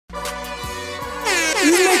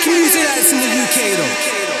Who's making music like this in the UK though?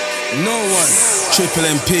 No one. Triple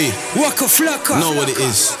MP. Waka Flocka. Know what it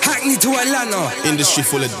is. Hackney to Atlanta. Industry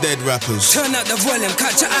full of dead rappers. Turn up the volume,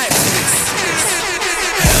 catch your eye.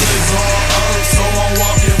 Hell is on earth, so I'm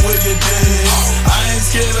walking with the dead. I ain't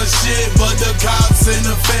scared of shit, but the cops and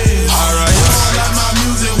the feds. Alright. You don't like my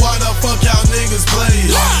music, why the fuck y'all niggas play?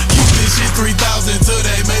 Keep this shit 3,000 till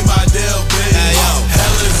they make my death bed. Hey, yo.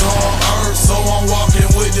 Hell is on earth, so I'm walking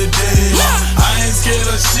with the dead. I ain't scared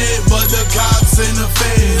of shit, but the cops and the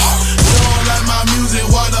feds. You don't like my music,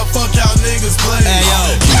 why the fuck y'all niggas play? Hey,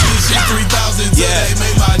 yo. Keep this shit 3,000 till they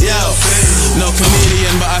make my death bed. No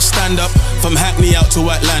comedian, but I stand up from Hackney out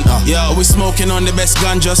to Atlanta. Yo, we smoking on the best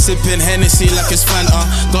ganja, sipping Hennessy like it's Fanta.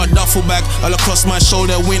 Got a duffel bag all across my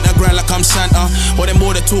shoulder, winter grind like I'm Santa. But them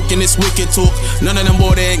boy they talking this wicked talk, none of them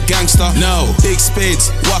boy they ain't gangster. No, J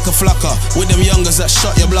Spades, Waka Flocka, with them youngers that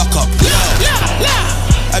shut your block up.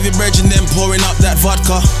 Have your brethren them pouring up that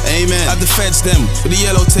vodka? Amen. Have the feds them with the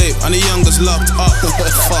yellow tape and the youngers locked up.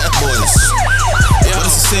 Fuck boys. But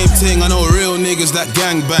it's the same thing, I know real niggas that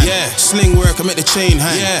gang bang. Yeah, sling work, I make the chain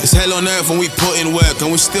hang. Yeah, it's hell on earth when we put in work and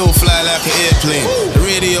we still fly like an airplane. The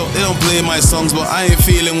radio, they don't play my songs, but I ain't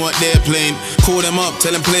feeling what they're playing. Call them up,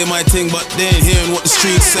 tell them play my thing, but they ain't hearing what the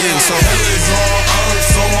streets saying. So hell is on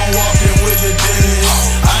earth, so I'm walking with the dead.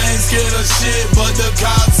 I ain't scared of shit, but the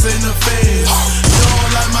cops and the feds. You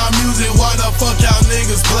don't like my music, why the fuck y'all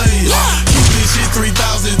niggas play? Keep this shit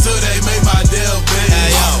 3,000 till they make my death bed.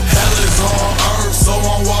 Hey, yo. Hell is on earth, so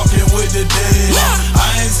I'm walking with the dead.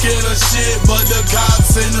 I ain't scared of shit, but the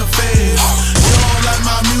cops and the feds. You don't like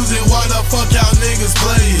my music, why the fuck y'all niggas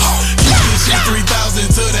play? Keep this shit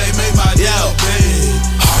 3,000 till they make my death bed.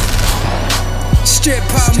 Straight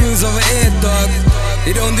power moves over here, dog.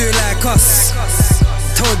 They don't do it like us.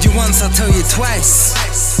 Told you once, I'll tell you twice.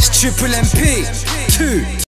 It's Triple MP2.